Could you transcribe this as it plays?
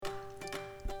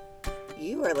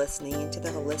You are listening to the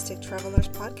Holistic Travelers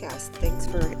Podcast. Thanks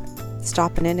for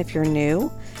stopping in if you're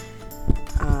new.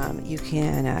 You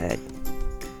can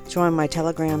join my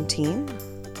Telegram team,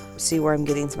 see where I'm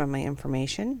getting some of my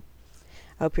information.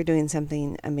 I hope you're doing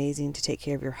something amazing to take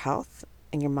care of your health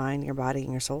and your mind, your body,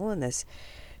 and your soul in this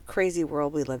crazy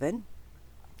world we live in.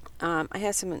 I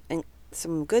have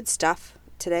some good stuff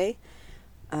today.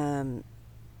 I'm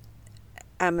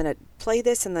going to play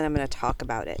this and then I'm going to talk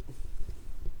about it.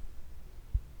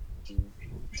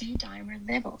 D-dimer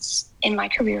levels. In my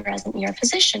career as an ER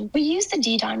physician, we use the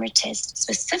D-dimer test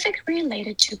specifically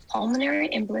related to pulmonary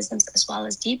embolisms as well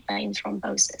as deep vein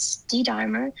thrombosis.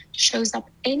 D-dimer shows up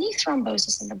any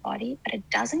thrombosis in the body, but it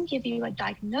doesn't give you a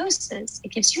diagnosis.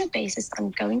 It gives you a basis on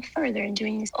going further and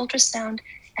doing this ultrasound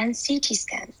and CT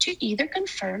scan to either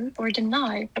confirm or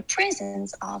deny the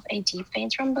presence of a deep vein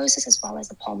thrombosis as well as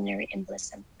a pulmonary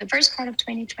embolism. The first part of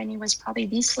 2020 was probably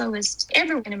the slowest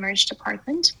ever in emerged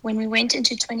department. When we went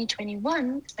into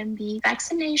 2021, when the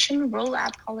vaccination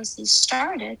rollout policy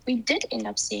started, we did end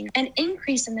up seeing an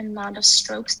increase in the amount of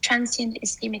strokes, transient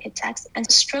ischemic attacks,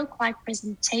 and stroke-like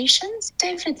presentations.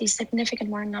 Definitely significant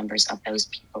more numbers of those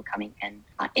people coming in.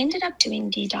 I ended up doing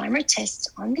D-dimer tests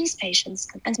on these patients,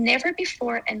 and never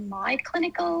before in my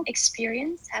clinical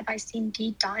experience have I seen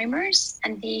D-dimers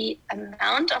and the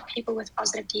amount of people with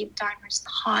positive D-dimers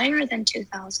higher than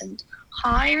 2,000,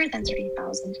 higher than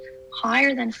 3,000,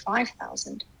 higher than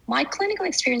 5,000. My clinical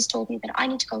experience told me that I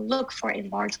need to go look for a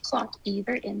large clot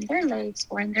either in their legs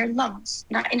or in their lungs.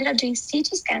 And I ended up doing CT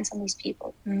scans on these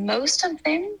people. Most of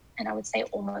them, and I would say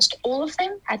almost all of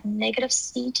them, had negative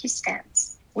CT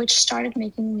scans, which started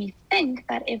making me think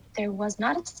that if there was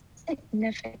not a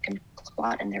significant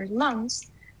clot in their lungs,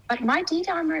 but my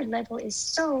D-dimer level is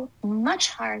so much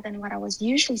higher than what I was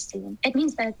usually seeing. It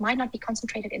means that it might not be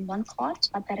concentrated in one clot,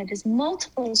 but that it is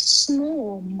multiple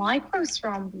small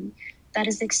microthrombi that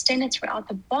is extended throughout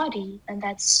the body, and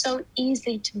that's so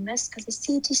easy to miss because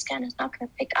the CT scan is not going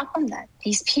to pick up on that.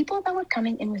 These people that were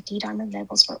coming in with D-dimer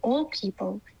levels were all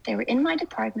people. They were in my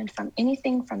department from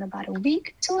anything from about a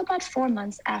week till about 4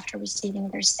 months after receiving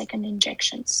their second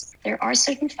injections. There are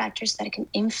certain factors that can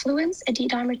influence a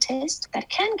D-dimer test that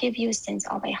can give you a sense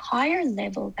of a higher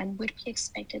level than would be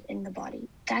expected in the body.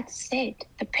 That said,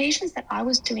 the patients that I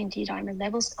was doing D-dimer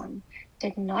levels on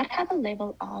did not have a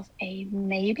level of a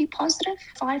maybe positive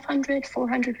 500,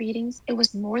 400 readings. It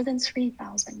was more than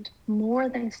 3,000, more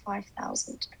than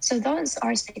 5,000. So those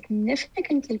are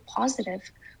significantly positive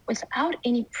without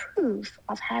any proof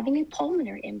of having a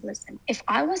pulmonary embolism. If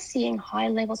I was seeing high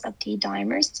levels of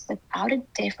D-dimers without a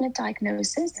definite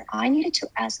diagnosis, I needed to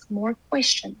ask more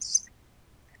questions.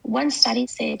 One study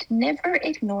said, never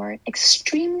ignore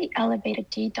extremely elevated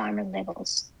D-dimer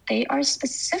levels. They are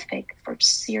specific for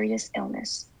serious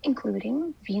illness,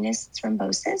 including venous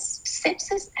thrombosis,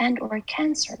 sepsis, and/or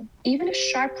cancer. Even if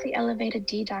sharply elevated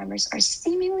D-dimers are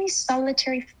seemingly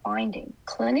solitary finding,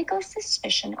 clinical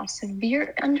suspicion of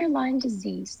severe underlying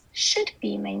disease should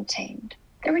be maintained.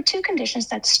 There were two conditions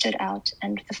that stood out,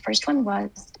 and the first one was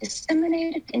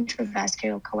disseminated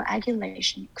intravascular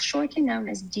coagulation, shortly known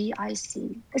as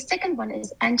DIC. The second one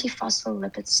is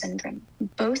antiphospholipid syndrome.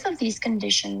 Both of these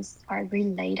conditions are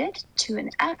related to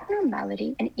an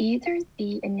abnormality in either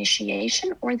the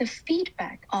initiation or the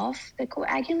feedback of the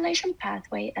coagulation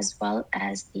pathway, as well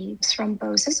as the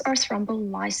thrombosis or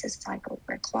thrombolysis cycle,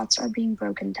 where clots are being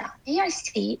broken down.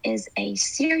 DIC is a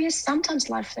serious, sometimes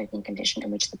life-threatening condition in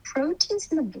which the proteins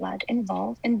in the blood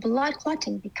involved in blood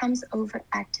clotting becomes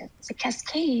overactive. It's a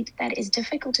cascade that is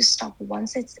difficult to stop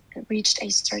once it's reached a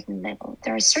certain level.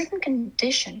 There are certain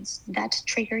conditions that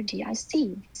trigger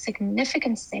DIC: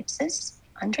 significant sepsis,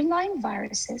 underlying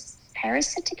viruses,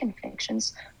 parasitic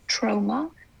infections, trauma,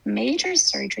 major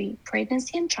surgery,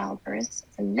 pregnancy and childbirth.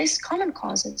 The less common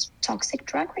causes: toxic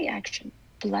drug reaction,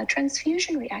 blood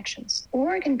transfusion reactions,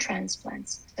 organ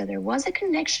transplants. So there was a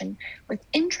connection with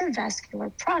intravascular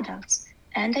products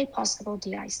and a possible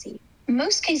DIC.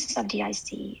 Most cases of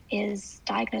DIC is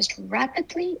diagnosed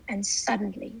rapidly and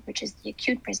suddenly, which is the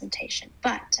acute presentation.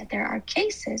 But there are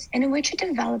cases in which it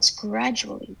develops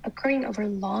gradually, occurring over a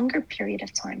longer period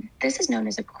of time. This is known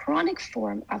as a chronic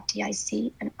form of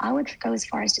DIC, and I would go as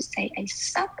far as to say a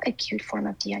subacute form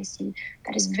of DIC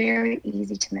that is very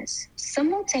easy to miss.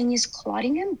 Simultaneous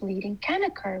clotting and bleeding can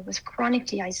occur with chronic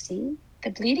DIC, The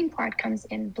bleeding part comes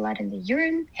in blood in the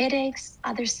urine, headaches,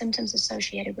 other symptoms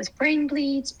associated with brain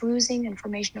bleeds, bruising, and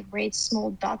formation of red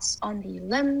small dots on the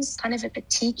limbs, kind of a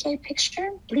petechiae picture,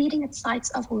 bleeding at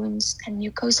sites of wounds, and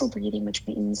mucosal bleeding, which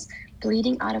means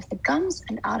bleeding out of the gums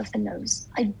and out of the nose.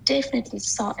 I definitely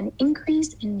saw an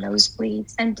increase in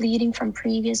nosebleeds and bleeding from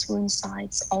previous wound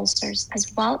sites, ulcers,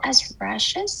 as well as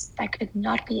rashes that could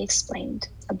not be explained.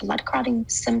 The blood clotting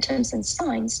symptoms and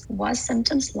signs was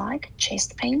symptoms like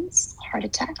chest pains, heart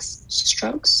attacks,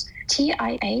 strokes,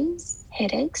 TIAs,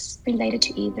 headaches related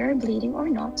to either bleeding or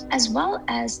not, as well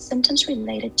as symptoms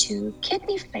related to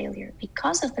kidney failure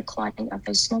because of the clotting of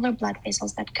those smaller blood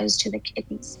vessels that goes to the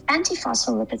kidneys.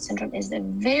 Antiphospholipid syndrome is a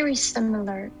very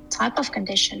similar type of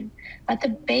condition, but the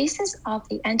basis of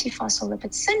the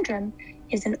antiphospholipid syndrome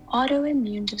is an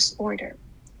autoimmune disorder,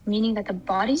 meaning that the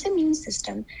body's immune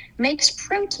system makes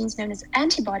proteins known as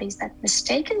antibodies that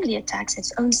mistakenly attacks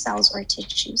its own cells or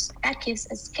tissues. That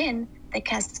gives a skin the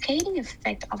cascading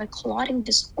effect of a clotting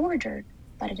disorder,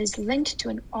 but it is linked to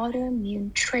an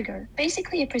autoimmune trigger.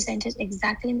 Basically, it presented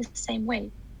exactly in the same way.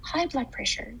 High blood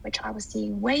pressure, which I was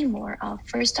seeing way more of,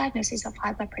 first diagnosis of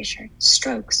high blood pressure,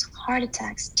 strokes, heart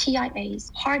attacks,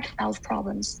 TIAs, heart valve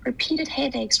problems, repeated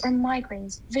headaches or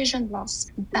migraines, vision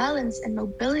loss, balance and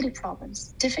mobility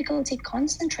problems, difficulty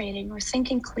concentrating or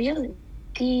thinking clearly.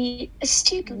 The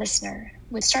astute listener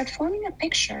would start forming a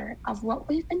picture of what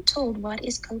we've been told what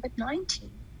is COVID-19.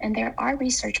 And there are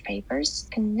research papers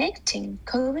connecting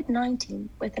COVID-19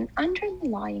 with an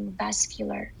underlying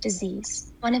vascular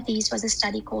disease. One of these was a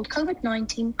study called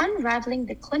COVID-19 Unraveling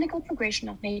the Clinical Progression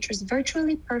of Nature's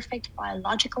Virtually Perfect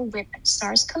Biological Weapon.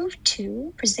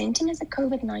 SARS-CoV-2, presenting as a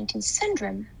COVID-19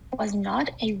 syndrome, was not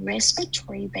a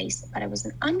respiratory basis, but it was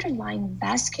an underlying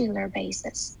vascular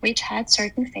basis, which had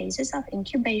certain phases of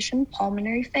incubation,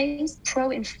 pulmonary phase,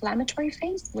 pro-inflammatory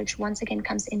phase, which once again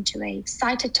comes into a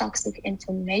cytotoxic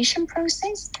inflammation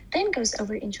process, then goes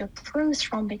over into a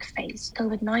prothrombic phase.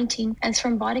 COVID-19 and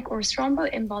thrombotic or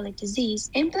thromboembolic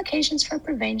disease, implications for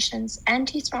preventions,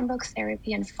 antithrombotic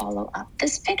therapy, and follow-up.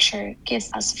 This picture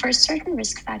gives us first certain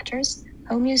risk factors,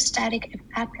 homeostatic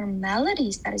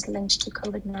abnormalities that is linked to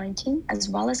COVID-19, as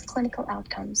well as clinical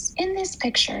outcomes. In this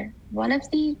picture, one of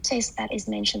the tests that is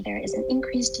mentioned there is an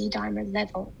increased D-dimer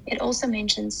level. It also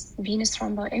mentions venous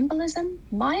thromboembolism,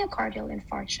 myocardial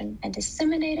infarction, and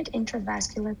disseminated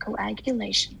intravascular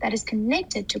coagulation that is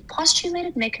connected to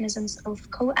postulated mechanisms of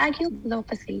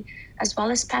coagulopathy, as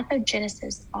well as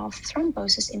pathogenesis of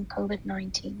thrombosis in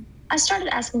COVID-19. I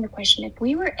started asking the question, if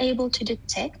we were able to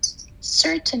detect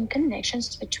certain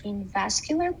connections between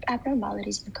vascular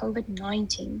abnormalities and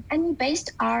COVID-19, and we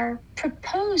based our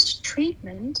proposed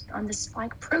treatment on the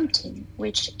spike protein,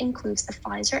 which includes the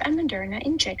Pfizer and Moderna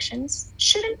injections,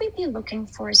 shouldn't we be looking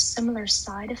for similar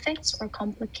side effects or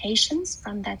complications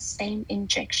from that same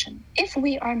injection? If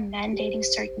we are mandating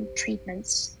certain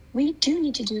treatments, we do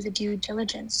need to do the due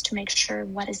diligence to make sure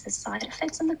what is the side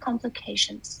effects and the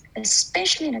complications,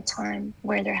 especially in a time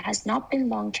where there has not been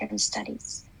long-term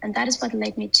studies. And that is what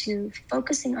led me to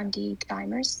focusing on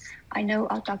D-dimers. I know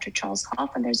of Dr. Charles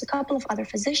Hoff, and there's a couple of other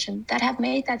physicians that have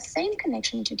made that same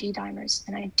connection to D-dimers.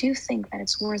 And I do think that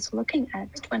it's worth looking at.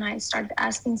 When I started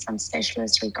asking some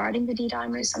specialists regarding the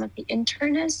D-dimers, some of the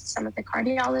internists, some of the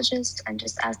cardiologists, and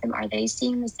just asked them, are they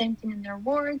seeing the same thing in their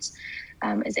wards?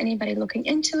 Is anybody looking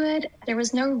into it? There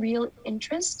was no real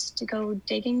interest to go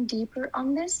digging deeper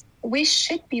on this. We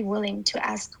should be willing to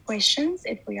ask questions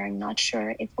if we are not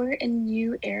sure. If we're in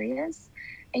new areas,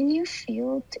 a new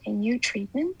field, a new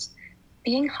treatment,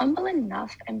 being humble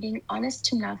enough and being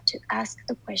honest enough to ask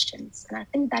the questions. And I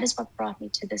think that is what brought me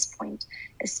to this point,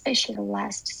 especially the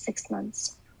last 6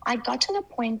 months. I got to the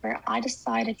point where I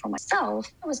decided for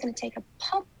myself I was going to take a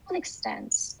public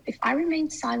stance. If I remain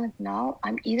silent now,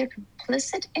 I'm either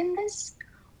complicit in this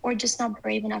or just not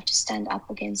brave enough to stand up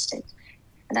against it.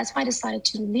 And that's why I decided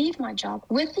to leave my job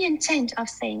with the intent of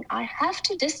saying I have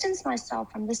to distance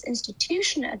myself from this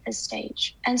institution at this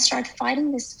stage and start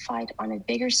fighting this fight on a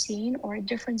bigger scene or a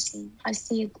different scene. I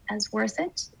see it as worth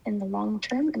it in the long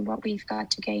term and what we've got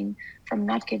to gain from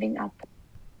not giving up.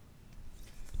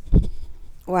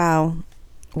 Wow.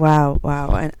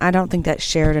 And I don't think that's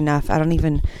shared enough. I don't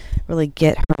even really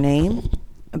get her name.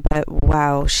 But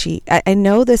wow, I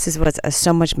know this is what's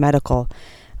so much medical.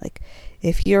 Like,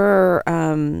 if you're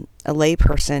a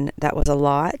layperson, that was a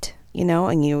lot,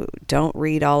 and you don't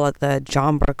read all of the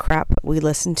jamba crap we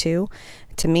listen to.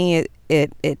 To me,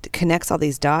 it connects all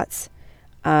these dots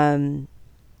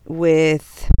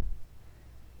with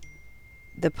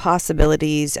the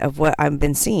possibilities of what I've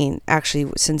been seeing.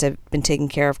 Actually, since I've been taking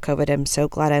care of COVID, I'm so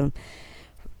glad I'm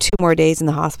 2 more days in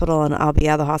the hospital and I'll be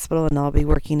out of the hospital and I'll be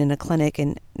working in a clinic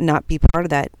and not be part of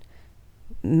that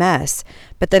mess.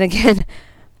 But then again,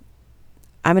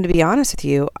 I'm going to be honest with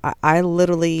you. I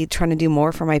literally trying to do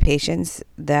more for my patients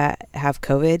that have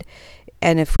COVID.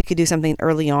 And if we could do something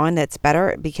early on, that's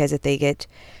better, because if they get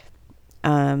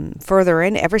further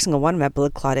in, every single one of them have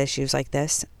blood clot issues like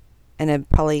this, and have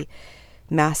probably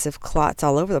massive clots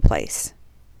all over the place.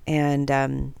 And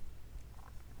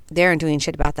they aren't doing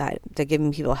shit about that. They're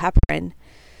giving people heparin.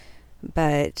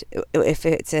 But if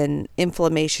it's an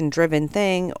inflammation-driven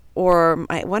thing, or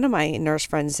one of my nurse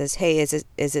friends says, "Hey, was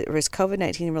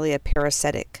COVID-19 really a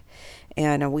parasitic?"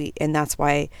 And that's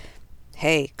why,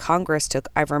 hey, Congress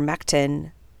took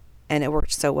ivermectin, and it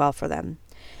worked so well for them.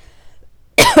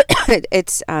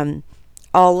 It's all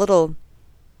a little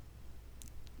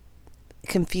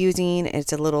confusing.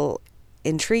 It's a little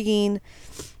intriguing.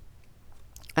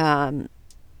 It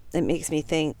makes me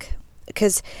think.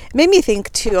 Because it made me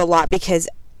think too a lot, because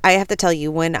I have to tell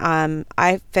you, when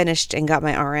I finished and got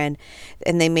my RN,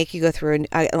 and they make you go through,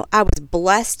 I was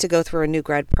blessed to go through a new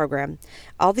grad program.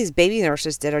 All these baby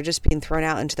nurses that are just being thrown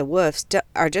out into the wolves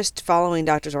are just following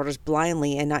doctor's orders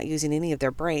blindly and not using any of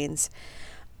their brains.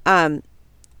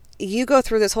 You go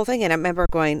through this whole thing, and I remember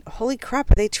going, holy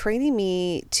crap, are they training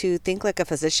me to think like a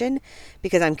physician?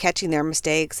 Because I'm catching their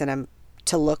mistakes, and I'm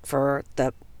to look for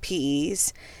the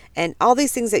PEs. And all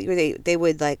these things that they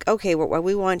would like, okay, well,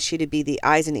 we want you to be the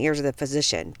eyes and ears of the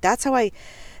physician. That's how I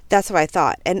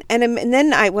thought. And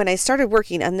then when I started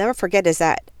working, I'll never forget, is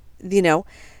that,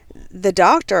 the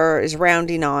doctor is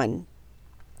rounding on.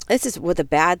 This is what the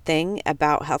bad thing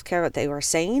about healthcare, what they were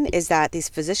saying, is that these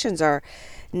physicians are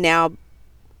now,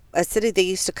 a city, they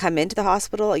used to come into the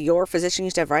hospital. Your physician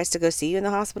used to have rights to go see you in the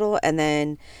hospital. And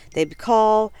then they'd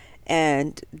call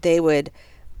and they would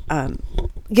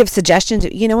give suggestions,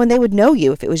 and they would know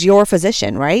you if it was your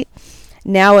physician, right?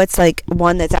 Now it's like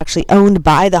one that's actually owned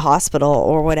by the hospital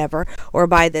or whatever, or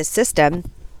by this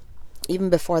system. Even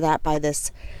before that, by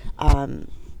this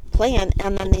plan.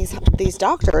 And then these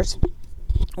doctors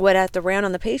would have to round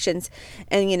on the patients,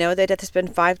 and they'd have to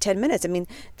spend 5-10 minutes. I mean,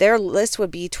 their list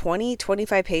would be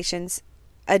 20-25 patients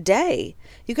a day.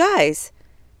 You guys,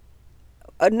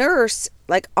 a nurse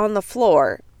like on the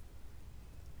floor,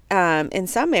 in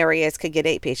some areas could get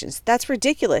 8 patients. That's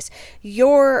ridiculous.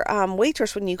 Your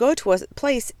waitress, when you go to a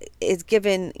place, is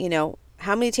given,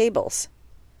 how many tables?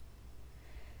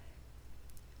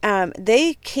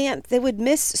 They would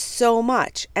miss so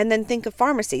much. And then think of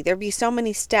pharmacy. There'd be so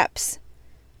many steps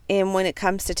in when it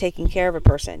comes to taking care of a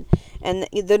person. And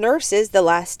the nurse is the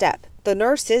last step. The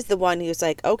nurse is the one who's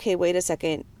like, okay, wait a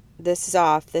second. This is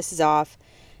off. This is off.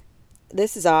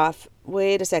 This is off.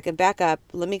 Wait a second, back up.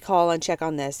 Let me call and check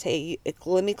on this. Hey,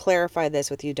 let me clarify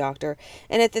this with you, doctor.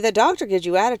 And if the doctor gives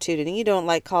you attitude and you don't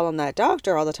like calling that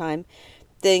doctor all the time,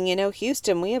 then,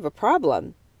 Houston, we have a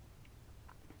problem.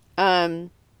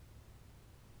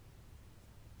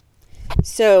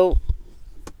 So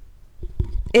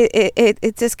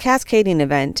it's this cascading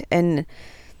event. And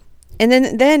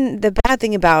then the bad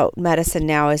thing about medicine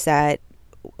now is that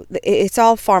it's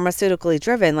all pharmaceutically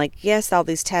driven. Like, yes, all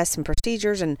these tests and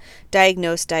procedures and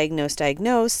diagnose.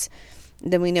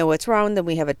 Then we know what's wrong. Then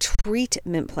we have a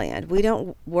treatment plan. We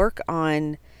don't work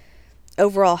on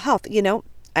overall health.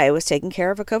 I was taking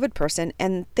care of a COVID person,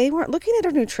 and they weren't looking at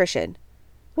her nutrition.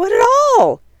 What at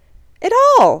all? At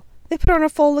all. They put her on a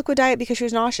full liquid diet because she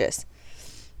was nauseous.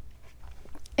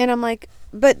 And I'm like,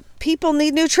 but people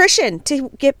need nutrition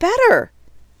to get better.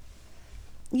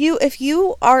 If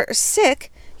you are sick,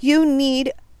 you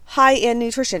need high-end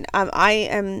nutrition. I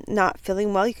am not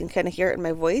feeling well. You can kind of hear it in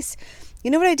my voice.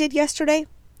 You know what I did yesterday?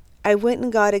 I went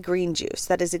and got a green juice.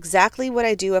 That is exactly what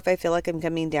I do if I feel like I'm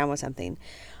coming down with something.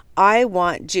 I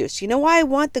want juice. You know why I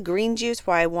want the green juice?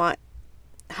 Why I want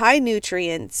high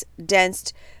nutrients,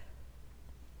 dense,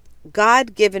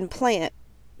 God-given plant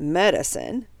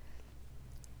medicine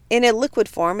in a liquid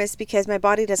form, is because my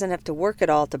body doesn't have to work at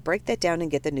all to break that down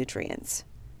and get the nutrients.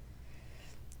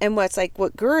 And what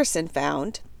Gurison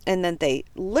found, and then they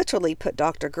literally put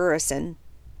Dr. Gurison,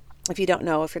 if you don't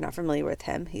know, if you're not familiar with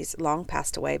him, he's long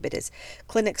passed away, but his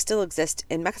clinic still exists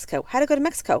in Mexico. How to go to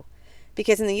Mexico?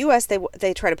 Because in the U.S.,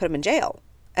 they try to put him in jail.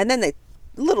 And then they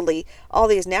literally, all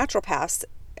these naturopaths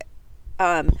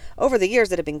over the years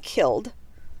that have been killed,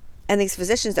 and these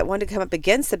physicians that wanted to come up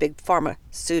against the big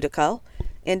pharmaceutical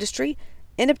industry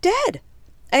end up dead.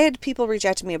 I had people reach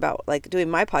out to me about like doing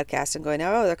my podcast and going,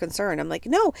 oh, they're concerned. I'm like,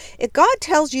 no, if God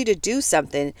tells you to do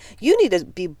something, you need to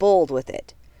be bold with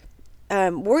it.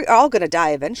 We're all going to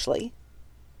die eventually.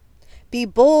 Be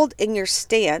bold in your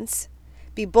stance.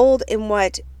 Be bold in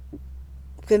what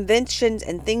conventions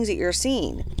and things that you're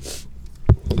seeing.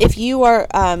 If you are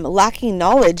lacking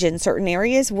knowledge in certain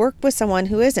areas, work with someone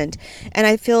who isn't. And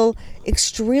I feel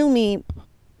extremely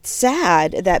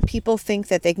sad that people think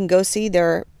that they can go see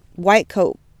their white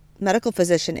coat medical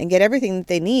physician and get everything that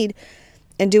they need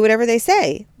and do whatever they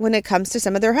say when it comes to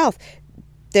some of their health.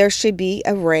 There should be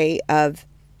a way of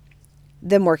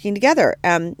them working together.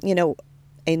 A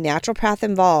naturopath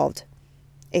involved,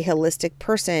 a holistic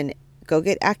person, go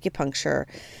get acupuncture.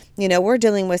 We're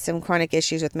dealing with some chronic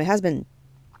issues with my husband.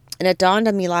 And it dawned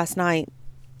on me last night,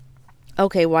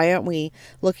 okay, why aren't we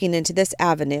looking into this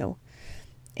avenue?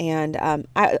 And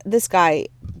this guy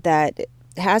that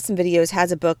has some videos,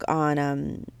 has a book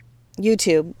on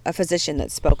YouTube, a physician that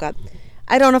spoke up.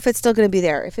 I don't know if it's still going to be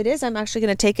there. If it is, I'm actually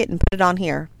going to take it and put it on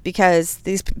here because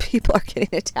these people are getting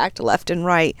attacked left and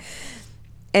right.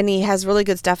 And he has really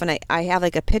good stuff. And I have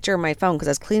like a picture of my phone because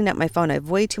I was cleaning up my phone. I have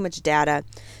way too much data.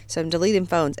 So I'm deleting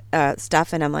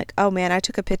stuff. And I'm like, oh man, I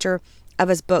took a picture of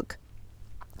his book.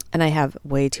 And I have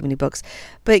way too many books.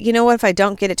 But you know what? If I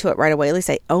don't get it to it right away, at least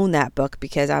I own that book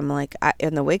because I'm like,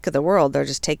 in the wake of the world, they're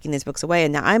just taking these books away.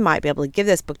 And now I might be able to give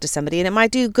this book to somebody and it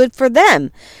might do good for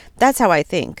them. That's how I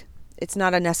think. It's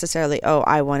not necessarily, oh,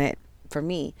 I want it for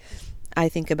me. I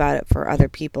think about it for other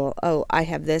people. Oh, I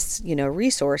have this,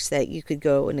 resource that you could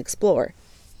go and explore.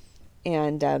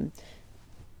 And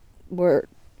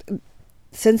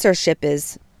censorship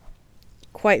is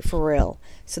quite for real.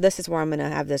 So this is where I'm going to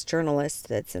have this journalist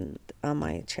that's on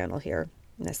my channel here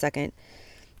in a second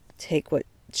take what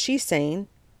she's saying,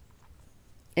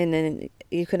 and then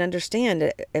you can understand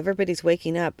that everybody's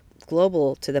waking up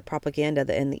global to the propaganda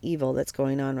and the evil that's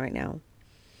going on right now.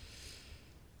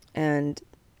 And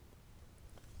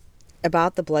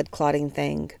about the blood clotting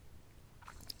thing,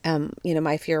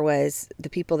 my fear was the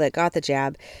people that got the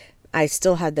jab. I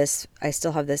still have this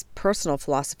personal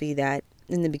philosophy that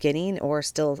in the beginning, or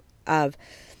still of,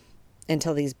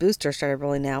 until these boosters started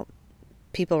rolling out,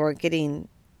 people were getting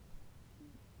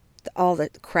all the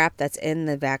crap that's in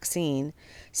the vaccine.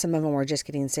 Some of them were just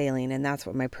getting saline, and that's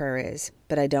what my prayer is.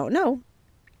 But I don't know.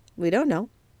 We don't know.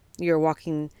 You're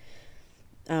walking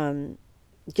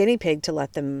guinea pig to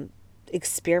let them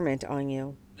experiment on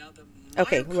you.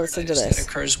 Okay, listen to this. That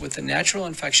occurs with the natural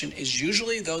infection is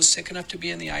usually those sick enough to be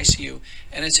in the ICU,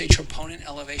 and it's a troponin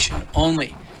elevation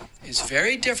only. It's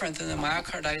very different than the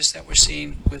myocarditis that we're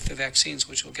seeing with the vaccines,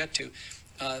 which we'll get to.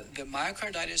 The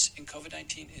myocarditis in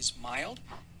COVID-19 is mild,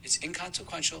 it's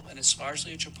inconsequential, and it's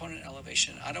largely a troponin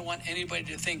elevation. I don't want anybody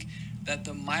to think that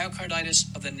the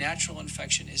myocarditis of the natural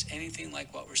infection is anything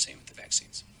like what we're seeing with the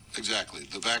vaccines. Exactly.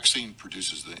 The vaccine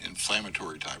produces the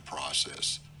inflammatory type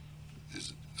process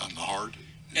on the heart.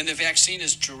 And the vaccine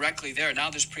is directly there.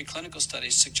 Now there's preclinical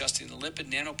studies suggesting the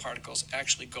lipid nanoparticles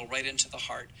actually go right into the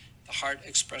heart. The heart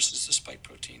expresses the spike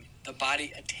protein. The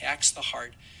body attacks the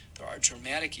heart. There are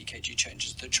dramatic EKG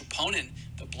changes. The troponin,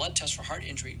 the blood test for heart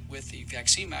injury with the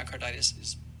vaccine myocarditis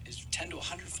is 10 to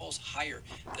 100 folds higher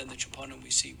than the troponin we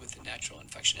see with the natural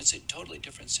infection. It's a totally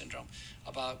different syndrome.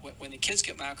 About when the kids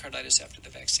get myocarditis after the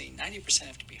vaccine, 90%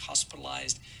 have to be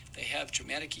hospitalized. They have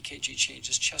dramatic EKG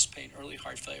changes, chest pain, early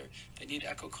heart failure. They need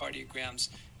echocardiograms.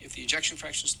 If the ejection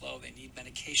fraction is low, they need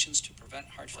medications to prevent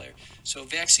heart failure. So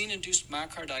vaccine-induced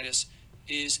myocarditis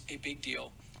is a big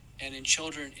deal. And in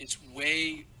children, it's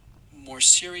way more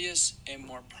serious and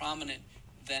more prominent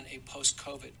than a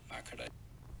post-COVID myocarditis.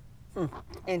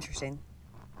 Interesting.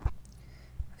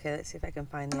 Okay, let's see if I can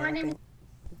find the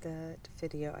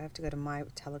video. I have to go to my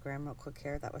Telegram real quick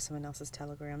here. That was someone else's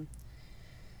Telegram.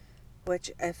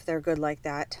 Which, if they're good like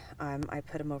that, I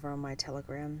put them over on my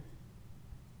Telegram.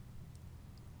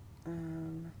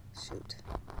 Shoot.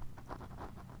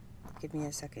 Give me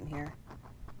a second here.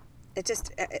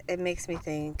 It makes me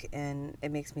think, and it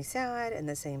makes me sad in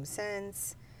the same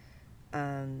sense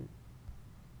about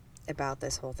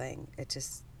this whole thing. It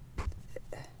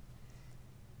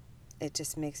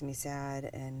just makes me sad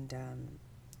and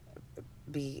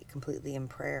be completely in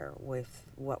prayer with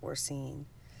what we're seeing.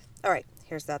 All right,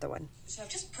 here's the other one. So I've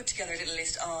just put together a little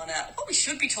list on what we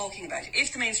should be talking about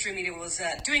if the mainstream media was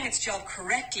doing its job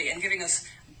correctly and giving us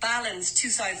balanced two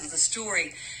sides of the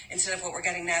story instead of what we're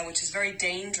getting now, which is very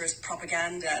dangerous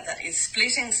propaganda that is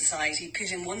splitting society,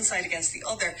 pitting one side against the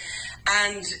other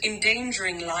and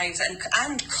endangering lives and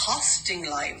costing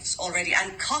lives already,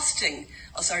 and costing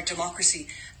us our democracy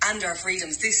and our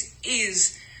freedoms. This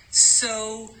is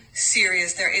so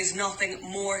serious. There is nothing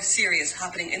more serious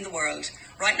happening in the world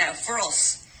right now for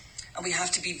us, and we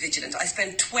have to be vigilant. I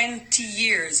spent 20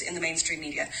 years in the mainstream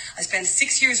media. I spent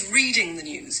 6 years reading the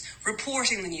news,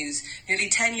 reporting the news, nearly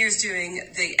 10 years doing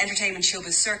the entertainment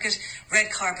showbiz circuit,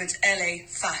 red carpets, LA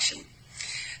fashion.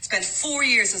 spent 4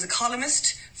 years as a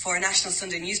columnist for a national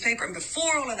Sunday newspaper, and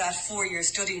before all of that, 4 years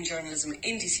studying journalism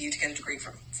in DCU to get a degree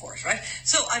for it, right?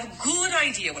 So I have a good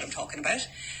idea what I'm talking about.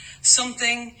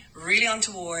 Something really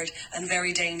untoward and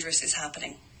very dangerous is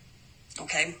happening,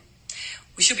 okay?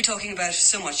 We should be talking about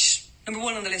so much. Number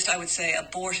one on the list, I would say,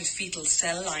 aborted fetal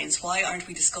cell lines. Why aren't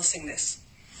we discussing this?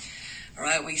 All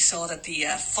right, we saw that the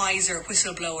Pfizer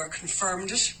whistleblower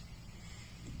confirmed it.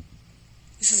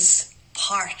 This is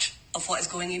part of what is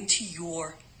going into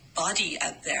your body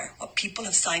out there, what people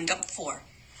have signed up for.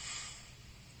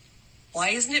 Why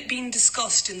isn't it being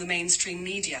discussed in the mainstream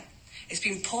media? It's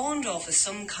being pawned off as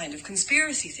some kind of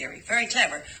conspiracy theory. Very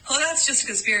clever. Oh, that's just a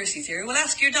conspiracy theory. Well,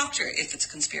 ask your doctor if it's a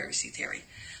conspiracy theory.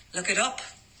 Look it up.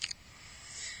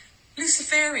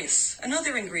 Luciferius,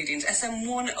 another ingredient,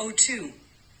 SM102.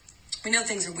 We know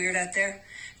things are weird out there.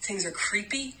 Things are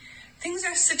creepy. Things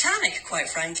are satanic, quite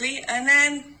frankly. And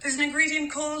then there's an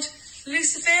ingredient called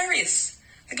Luciferius,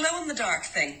 the glow-in-the-dark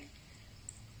thing.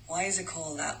 Why is it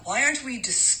called that? Why aren't we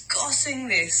discussing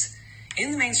this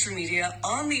in the mainstream media,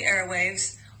 on the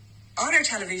airwaves, on our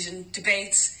television,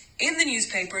 debates, in the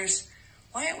newspapers?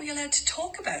 Why aren't we allowed to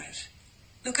talk about it?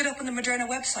 Look it up on the Moderna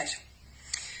website.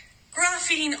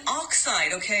 Graphene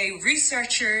oxide, okay,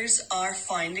 researchers are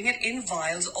finding it in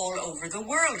vials all over the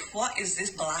world. What is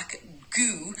this black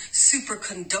goo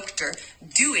superconductor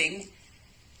doing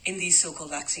in these so-called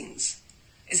vaccines?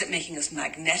 Is it making us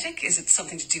magnetic? Is it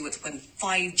something to do with when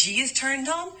 5G is turned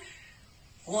on?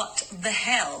 What the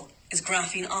hell is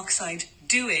graphene oxide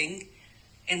doing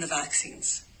in the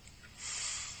vaccines?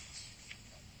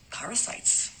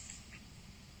 Parasites.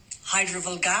 Hydra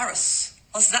vulgaris.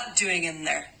 What's that doing in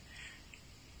there?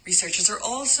 Researchers are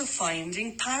also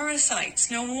finding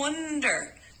parasites. No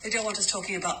wonder they don't want us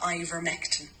talking about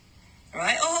ivermectin. All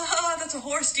right? Oh, that's a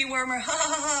horse dewormer. Ha,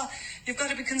 ha, ha. You've got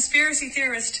to be a conspiracy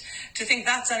theorist to think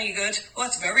that's any good. Oh,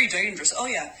 it's very dangerous. Oh,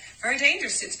 yeah, very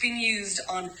dangerous. It's been used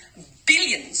on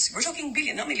billions. We're talking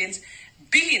billions, not millions.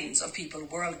 Billions of people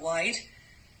worldwide.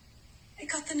 It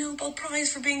got the Nobel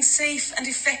Prize for being safe and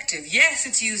effective. Yes,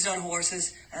 it's used on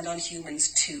horses and on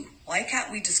humans too. Why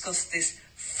can't we discuss this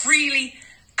freely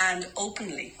and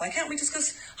openly? Why can't we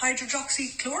discuss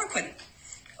hydroxychloroquine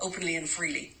openly and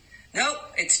freely? No,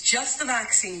 it's just the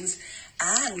vaccines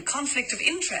and conflict of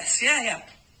interest. Yeah.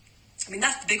 I mean,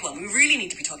 that's the big one. We really need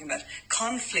to be talking about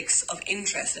conflicts of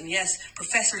interest. And yes,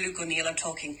 Professor Luke O'Neill, I'm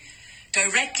talking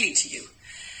directly to you.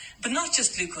 But not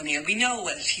just Luke O'Neill. We know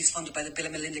that he's funded by the Bill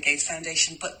and Melinda Gates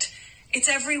Foundation, but it's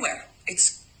everywhere.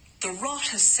 The rot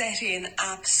has set in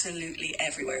absolutely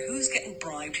everywhere. Who's getting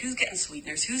bribed? Who's getting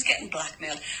sweeteners? Who's getting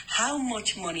blackmailed? How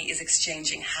much money is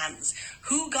exchanging hands?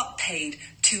 Who got paid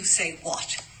to say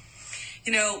what?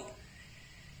 You know,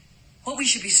 what we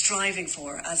should be striving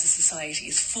for as a society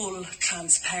is full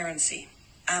transparency.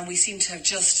 And we seem to have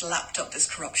just lapped up this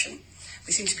corruption.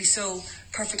 We seem to be so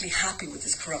perfectly happy with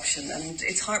this corruption. And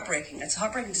it's heartbreaking. It's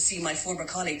heartbreaking to see my former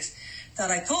colleagues that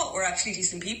I thought were actually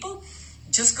decent people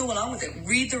just go along with it.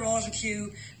 Read their audit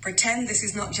queue, pretend this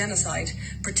is not genocide,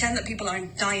 pretend that people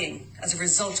aren't dying as a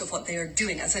result of what they are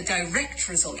doing, as a direct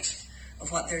result of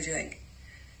what they're doing.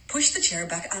 Push the chair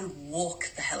back and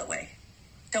walk the hell away.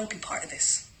 Don't be part of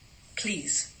this.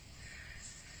 Please.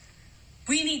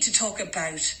 We need to talk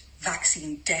about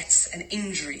vaccine deaths and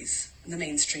injuries in the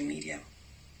mainstream media.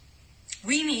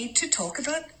 We need to talk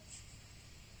about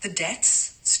the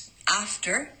deaths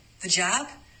after the jab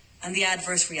and the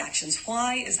adverse reactions.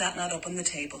 Why is that not up on the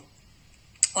table?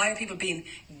 Why are people being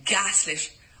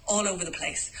gaslit all over the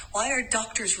place? Why are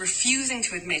doctors refusing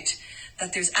to admit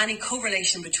that there's any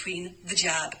correlation between the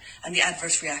jab and the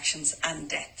adverse reactions and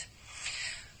death?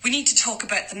 We need to talk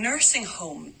about the nursing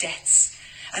home deaths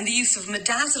and the use of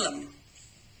midazolam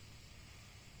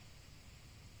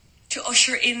to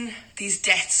usher in these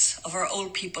deaths of our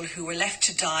old people who were left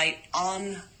to die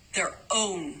on their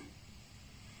own.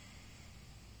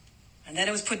 And then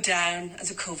it was put down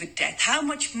as a COVID death. How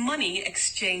much money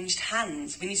exchanged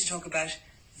hands? We need to talk about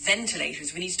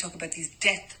ventilators. We need to talk about these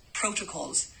death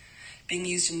protocols being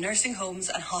used in nursing homes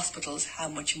and hospitals. How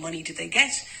much money did they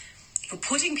get for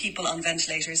putting people on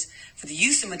ventilators, for the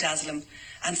use of midazolam,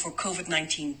 and for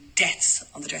COVID-19 deaths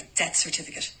on the death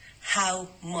certificate? How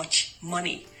much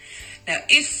money? Now,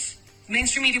 if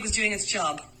mainstream media was doing its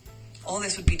job, all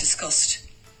this would be discussed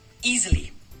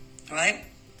easily, right?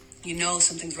 You know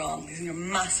something's wrong. These are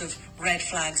massive red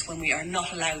flags when we are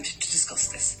not allowed to discuss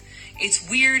this. It's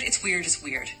weird.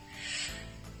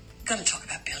 Got to talk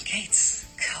about Bill Gates.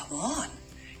 Come on.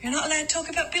 You're not allowed to talk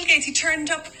about Bill Gates. He turned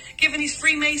up giving his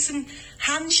Freemason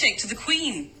handshake to the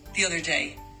Queen the other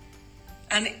day.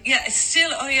 And yeah, it's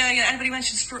still, anybody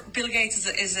mentions Bill Gates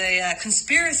is a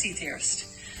conspiracy theorist.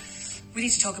 We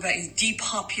need to talk about his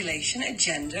depopulation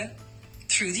agenda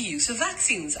through the use of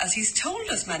vaccines, as he's told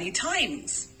us many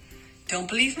times. Don't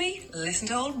believe me? Listen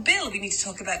to old Bill. We need to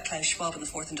talk about Klaus Schwab and the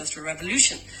Fourth Industrial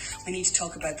Revolution. We need to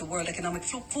talk about the World Economic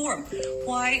Forum.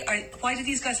 Why do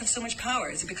these guys have so much power?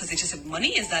 Is it because they just have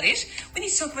money? Is that it? We need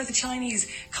to talk about the Chinese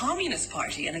Communist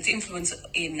Party and its influence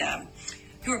in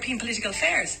European political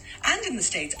affairs, and in the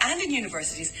States, and in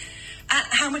universities, and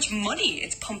how much money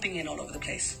it's pumping in all over the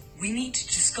place. We need to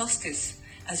discuss this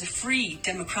as a free,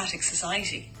 democratic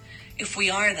society, if we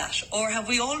are that, or have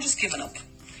we all just given up?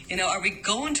 Are we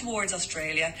going towards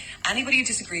Australia? Anybody who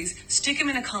disagrees, stick them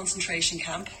in a concentration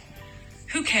camp.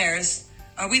 Who cares?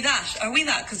 Are we that?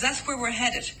 Because that's where we're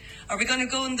headed. Are we going to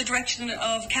go in the direction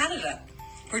of Canada,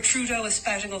 where Trudeau is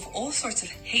spouting off all sorts of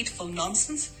hateful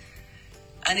nonsense?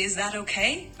 And is that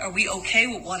okay? Are we okay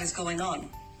with what is going on?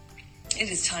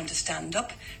 It is time to stand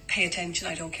up, pay attention.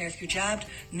 I don't care if you're jabbed,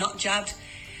 not jabbed.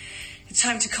 It's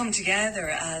time to come together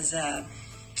as a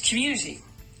community,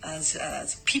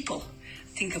 as people.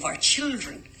 Think of our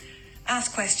children.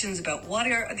 Ask questions about what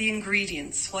are the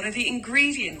ingredients? What are the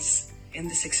ingredients in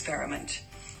this experiment?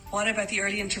 What about the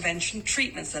early intervention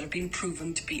treatments that have been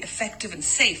proven to be effective and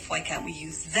safe? Why can't we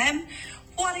use them?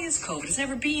 What is COVID? It's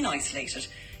never been isolated.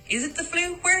 Is it the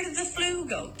flu? Where did the flu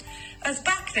go? It's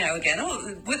back now again.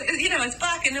 It's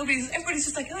back, and everybody's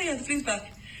just like, oh yeah, the flu's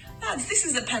back. Lads, this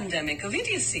is a pandemic of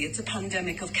idiocy. It's a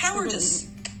pandemic of cowardice.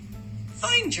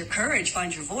 Find your courage,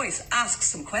 find your voice, ask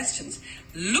some questions.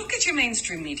 Look at your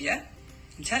mainstream media.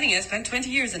 I'm telling you, I spent 20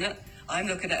 years in it. I'm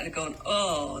looking at it going,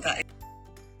 oh, that.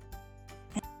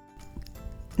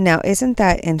 Now, isn't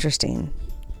that interesting?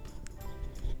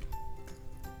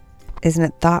 Isn't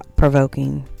it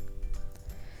thought-provoking?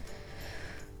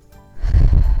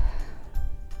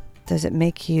 Does it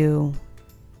make you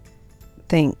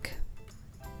think?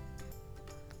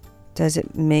 Does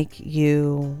it make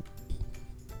you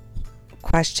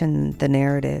question the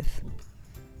narrative?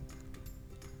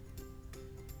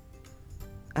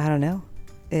 I don't know.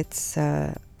 It's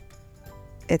a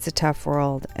tough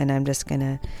world, and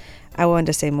I wanted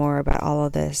to say more about all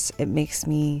of this. It makes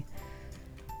me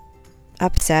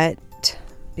upset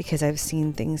because I've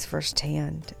seen things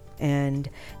firsthand, and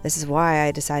this is why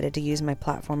I decided to use my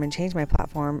platform and change my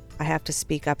platform. I have to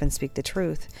speak up and speak the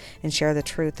truth and share the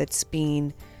truth that's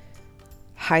being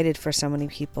hidden for so many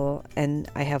people. And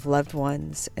I have loved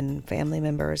ones and family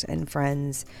members and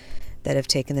friends that have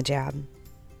taken the jab,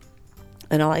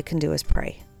 and all I can do is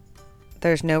pray.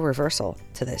 There's no reversal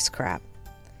to this crap.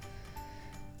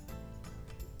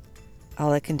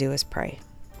 All I can do is pray.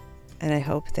 And I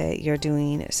hope that you're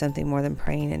doing something more than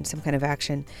praying and some kind of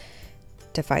action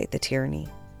to fight the tyranny,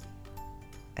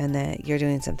 and that you're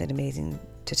doing something amazing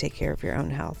to take care of your own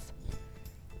health.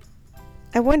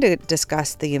 I wanted to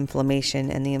discuss the inflammation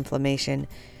and the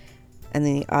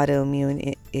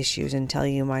autoimmune issues and tell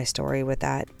you my story with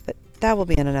that, but that will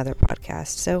be on another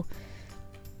podcast. So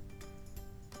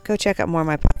go check out more of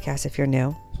my podcasts if you're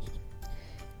new,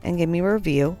 and give me a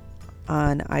review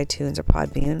on iTunes or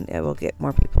Podbean. It will get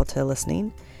more people to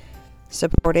listening.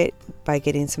 Support it by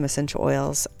getting some essential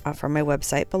oils from my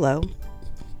website below,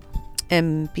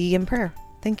 and be in prayer.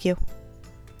 Thank you.